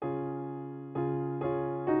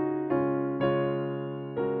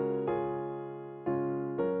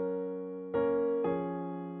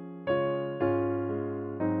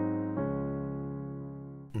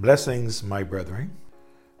Blessings, my brethren.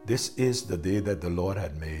 This is the day that the Lord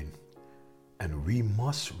had made, and we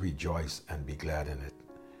must rejoice and be glad in it.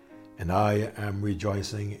 And I am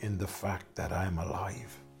rejoicing in the fact that I am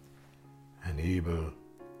alive and able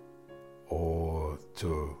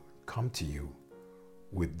to come to you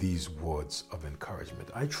with these words of encouragement.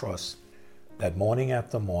 I trust that morning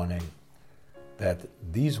after morning that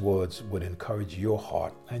these words would encourage your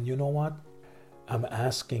heart. And you know what? I'm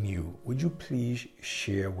asking you, would you please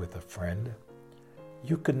share with a friend?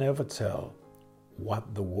 You could never tell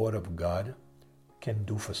what the Word of God can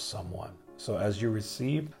do for someone. So as you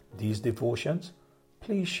receive these devotions,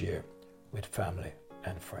 please share with family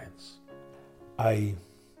and friends. I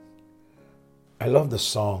love the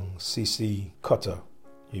song C.C. Cutter.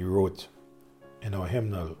 He wrote in our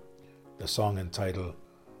hymnal the song entitled,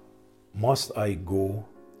 "Must I Go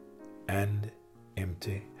and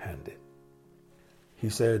Empty-Handed?" He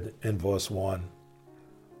said in verse 1,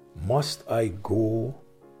 "Must I go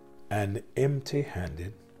and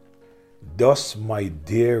empty-handed, thus my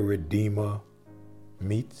dear Redeemer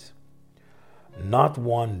meet? Not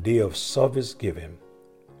one day of service give him,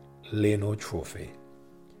 lay no trophy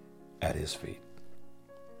at his feet.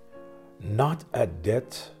 Not at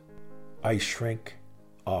death I shrink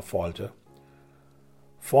or falter,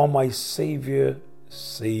 for my Savior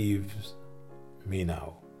saves me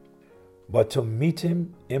now. But to meet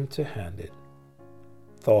him empty-handed,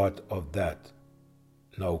 thought of that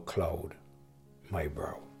now cloud my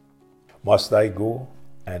brow. Must I go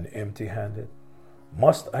and empty-handed?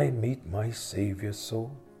 Must I meet my Savior so?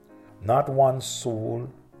 Not one soul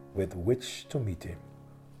with which to meet him,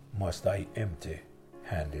 must I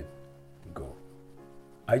empty-handed go."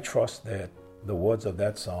 I trust that the words of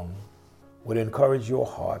that song would encourage your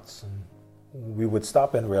hearts, and we would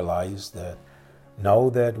stop and realize that now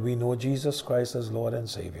that we know Jesus Christ as Lord and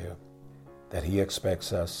Savior, that He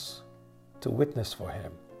expects us to witness for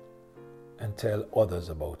Him and tell others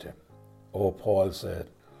about Him. Oh, Paul said,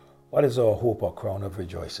 "What is our hope or crown of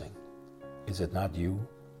rejoicing? Is it not you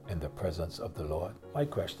in the presence of the Lord?" My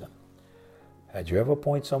question, had you ever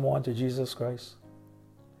pointed someone to Jesus Christ?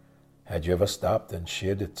 Had you ever stopped and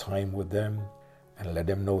shared the time with them and let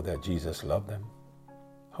them know that Jesus loved them?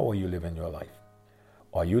 How are you living your life?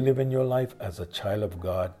 Are you living your life as a child of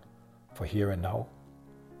God for here and now?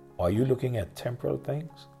 Are you looking at temporal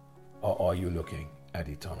things, or are you looking at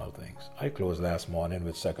eternal things? I closed last morning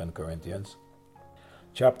with 2 Corinthians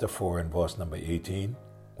chapter 4 and verse number 18,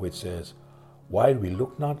 which says, "While we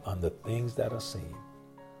look not on the things that are seen,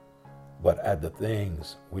 but at the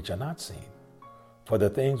things which are not seen. For the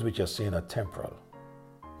things which are seen are temporal,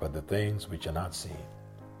 but the things which are not seen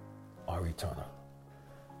are eternal."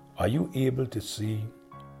 Are you able to see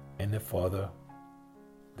any further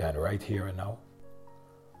than right here and now?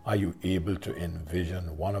 Are you able to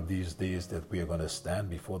envision one of these days that we are going to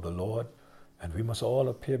stand before the Lord, and we must all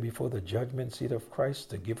appear before the judgment seat of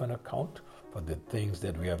Christ to give an account for the things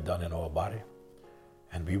that we have done in our body?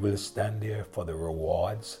 And we will stand there for the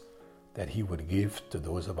rewards that He would give to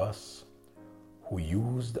those of us who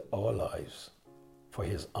used our lives for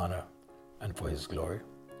His honor and for His glory.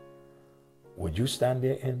 Would you stand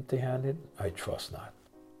there empty-handed? I trust not.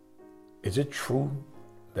 Is it true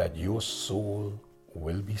that your soul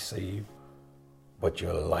will be saved, but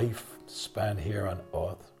your life span here on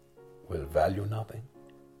earth will value nothing?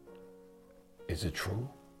 Is it true?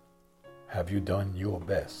 Have you done your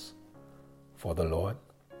best for the Lord?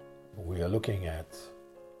 We are looking at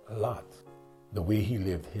Lot, the way he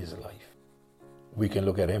lived his life. We can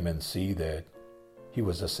look at him and see that he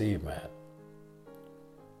was a saved man,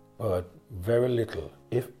 but very little,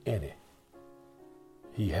 if any,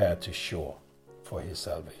 he had to show for his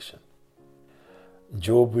salvation.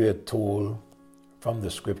 Job, we are told from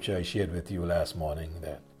the scripture I shared with you last morning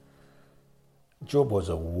that Job was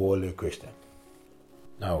a worldly Christian.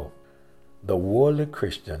 Now, the worldly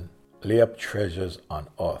Christian lay up treasures on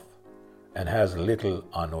earth and has little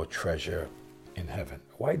or no treasure in heaven.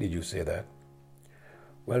 Why did you say that?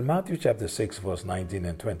 Well, Matthew chapter 6 verse 19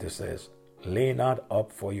 and 20 says, "Lay not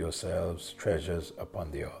up for yourselves treasures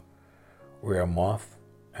upon the earth, where moth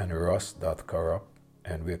and rust doth corrupt,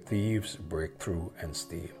 and where thieves break through and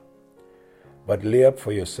steal. But lay up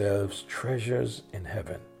for yourselves treasures in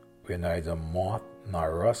heaven, where neither moth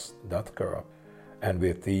nor rust doth corrupt, and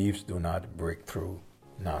where thieves do not break through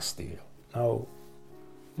nor steal." Now,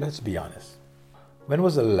 let's be honest. When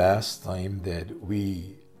was the last time that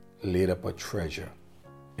we laid up a treasure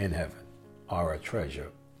in heaven, or a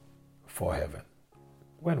treasure for heaven?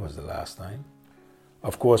 When was the last time?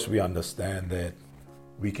 Of course, we understand that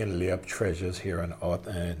we can lay up treasures here on earth,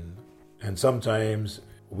 and sometimes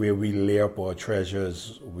where we lay up our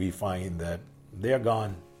treasures, we find that they're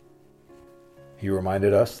gone. He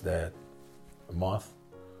reminded us that moth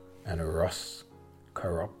and rust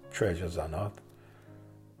corrupt treasures on earth.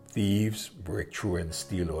 Thieves break through and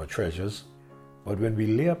steal our treasures. But when we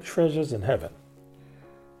lay up treasures in heaven,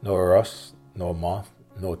 no rust, no moth,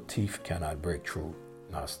 no thief cannot break through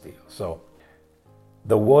nor steal. So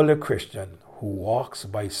the worldly Christian who walks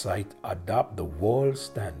by sight adopt the world's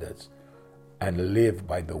standards and live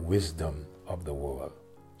by the wisdom of the world.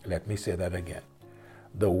 Let me say that again.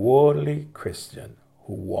 The worldly Christian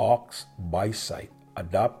who walks by sight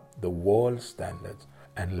adopt the world's standards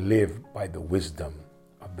and live by the wisdom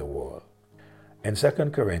of the world. In 2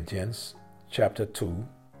 Corinthians chapter 2,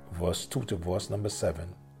 verse 2 to verse number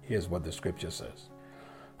 7, here's what the scripture says.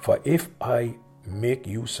 For if I make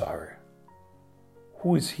you sorry,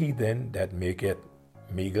 who is he then that maketh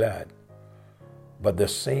me glad? But the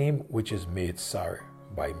same which is made sorry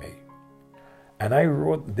by me. And I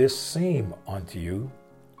wrote this same unto you,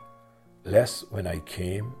 lest when I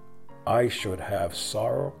came, I should have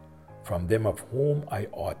sorrow from them of whom I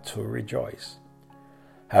ought to rejoice,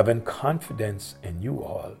 having confidence in you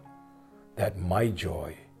all, that my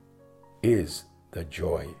joy is the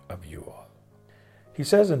joy of you all. He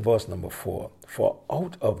says in verse number 4, for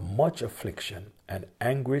out of much affliction and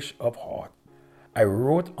anguish of heart, I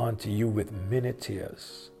wrote unto you with many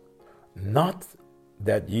tears, not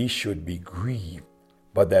that ye should be grieved,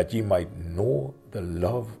 but that ye might know the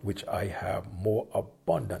love which I have more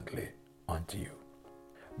abundantly unto you.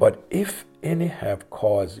 But if any have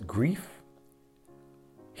caused grief,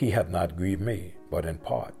 he hath not grieved me, but in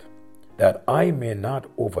part, that I may not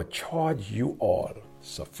overcharge you all.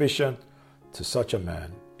 Sufficient to such a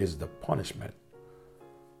man is the punishment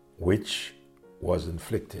which was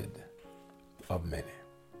inflicted of many.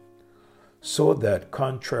 So that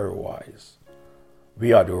contrariwise,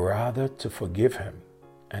 we ought rather to forgive him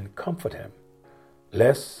and comfort him,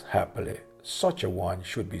 lest happily such a one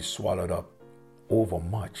should be swallowed up over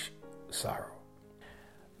much sorrow.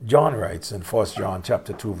 John writes in 1 John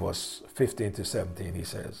chapter 2, verse 15 to 17, he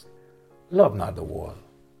says, love not the world,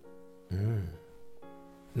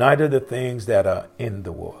 neither the things that are in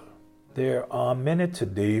the world. There are many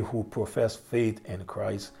today who profess faith in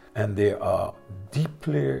Christ, and they are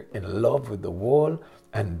deeply in love with the world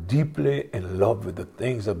and deeply in love with the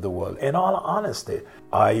things of the world. In all honesty,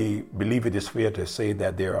 I believe it is fair to say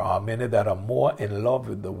that there are many that are more in love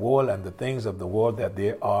with the world and the things of the world than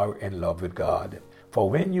they are in love with God. For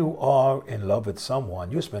when you are in love with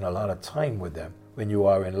someone, you spend a lot of time with them. When you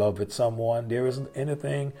are in love with someone, there isn't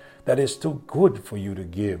anything that is too good for you to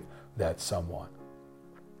give that someone.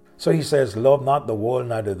 So he says, love not the world,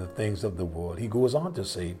 neither the things of the world. He goes on to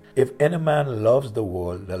say, if any man loves the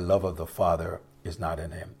world, the love of the Father is not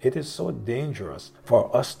in him. It is so dangerous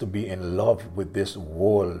for us to be in love with this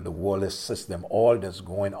world, the worldly system, all that's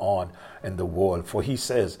going on in the world. For he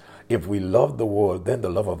says, if we love the world, then the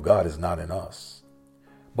love of God is not in us.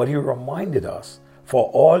 But he reminded us, for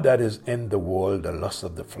all that is in the world, the lust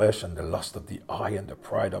of the flesh and the lust of the eye and the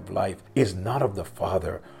pride of life, is not of the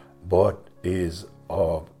Father, but is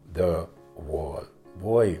of the world.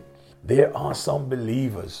 Boy, there are some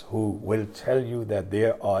believers who will tell you that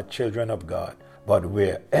they are children of God, but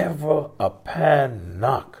wherever a pan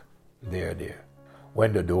knock, they're there.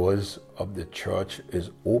 When the doors of the church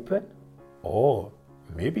is open, or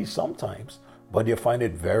maybe sometimes, but they find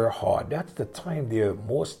it very hard. That's the time they're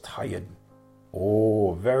most tired.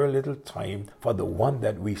 Oh, very little time for the one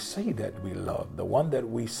that we say that we love, the one that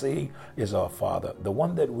we say is our Father, the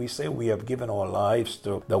one that we say we have given our lives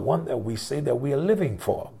to, the one that we say that we are living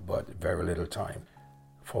for, but very little time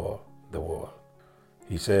for the world.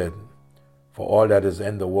 He said, for all that is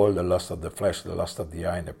in the world, the lust of the flesh, the lust of the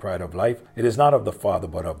eye, and the pride of life, it is not of the Father,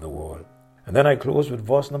 but of the world. And then I close with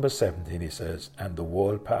verse number 17. He says, and the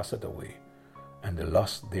world passeth away, and the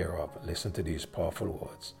lust thereof. Listen to these powerful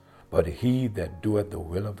words. But he that doeth the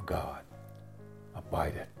will of God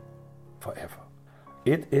abideth forever.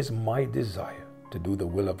 It is my desire to do the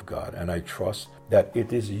will of God, and I trust that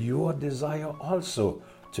it is your desire also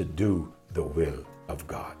to do the will of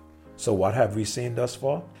God. So what have we seen thus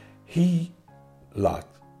far? He, Lot,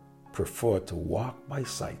 preferred to walk by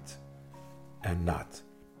sight and not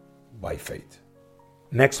by faith.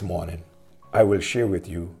 Next morning, I will share with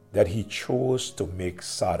you that he chose to make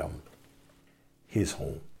Sodom his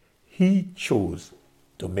home. He chose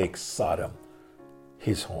to make Sodom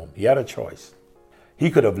his home. He had a choice. He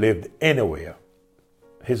could have lived anywhere.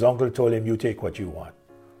 His uncle told him, you take what you want.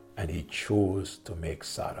 And he chose to make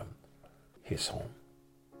Sodom his home.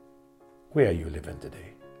 Where are you living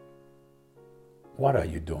today? What are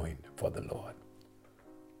you doing for the Lord?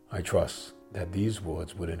 I trust that these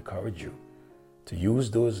words would encourage you to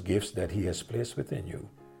use those gifts that He has placed within you,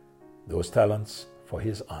 those talents, for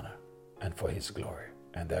His honor and for His glory.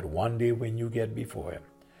 And that one day when you get before Him,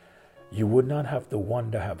 you would not have to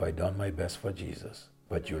wonder, have I done my best for Jesus?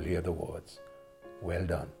 But you'll hear the words, well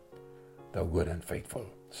done, thou good and faithful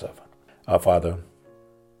servant. Our Father,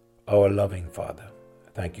 our loving Father,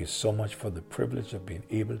 thank you so much for the privilege of being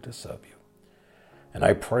able to serve you. And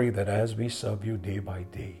I pray that as we serve you day by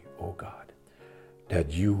day, oh God,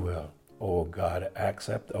 that you will, oh God,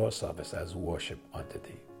 accept our service as worship unto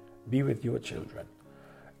thee. Be with your children.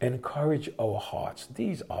 Encourage our hearts.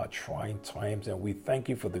 These are trying times, and we thank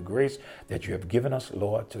you for the grace that you have given us,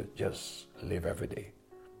 Lord, to just live every day.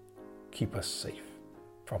 Keep us safe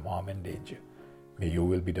from harm and danger. May your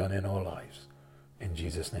will be done in our lives. In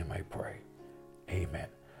Jesus' name I pray. Amen.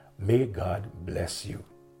 May God bless you.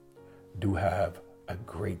 Do have a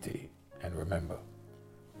great day. And remember,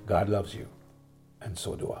 God loves you, and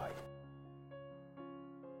so do I.